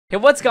Hey,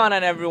 what's going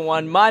on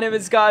everyone? My name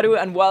is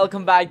Gattu and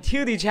welcome back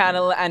to the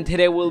channel, and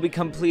today we'll be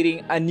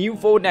completing a new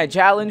Fortnite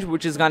challenge,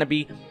 which is gonna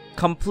be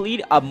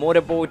complete a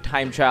Motorboat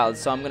Time Trials.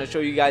 So I'm gonna show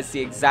you guys the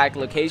exact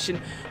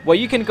location where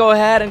you can go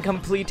ahead and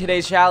complete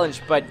today's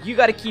challenge, but you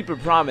gotta keep your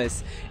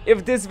promise.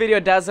 If this video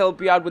does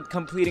help you out with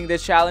completing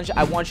this challenge,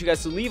 I want you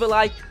guys to leave a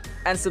like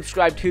and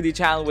subscribe to the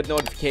channel with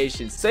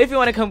notifications. So if you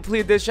want to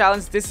complete this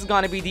challenge, this is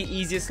gonna be the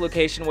easiest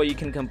location where you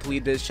can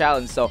complete this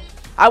challenge. So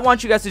I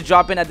want you guys to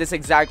drop in at this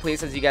exact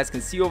place, as you guys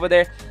can see over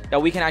there, that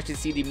we can actually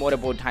see the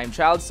Motorboat Time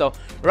Trials. So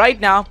right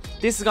now,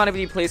 this is gonna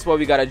be the place where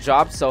we gotta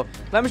drop. So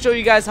let me show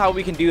you guys how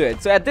we can do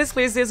it. So at this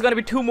place, there's gonna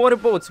be two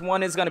motorboats.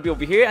 One is gonna be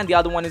over here and the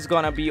other one is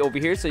gonna be over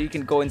here. So you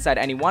can go inside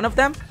any one of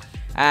them.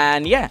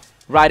 And yeah,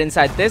 right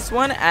inside this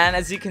one. And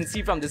as you can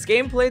see from this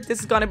gameplay,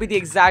 this is gonna be the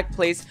exact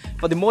place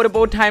for the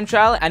Motorboat Time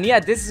Trial. And yeah,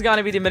 this is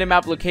gonna be the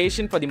minimap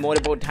location for the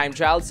Motorboat Time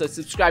Trial. So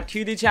subscribe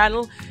to the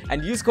channel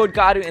and use code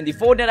Gattu in the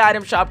Fortnite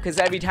item shop, because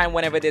every time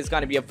whenever there's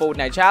gonna be a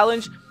Fortnite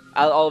challenge,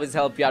 I'll always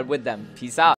help you out with them. Peace out.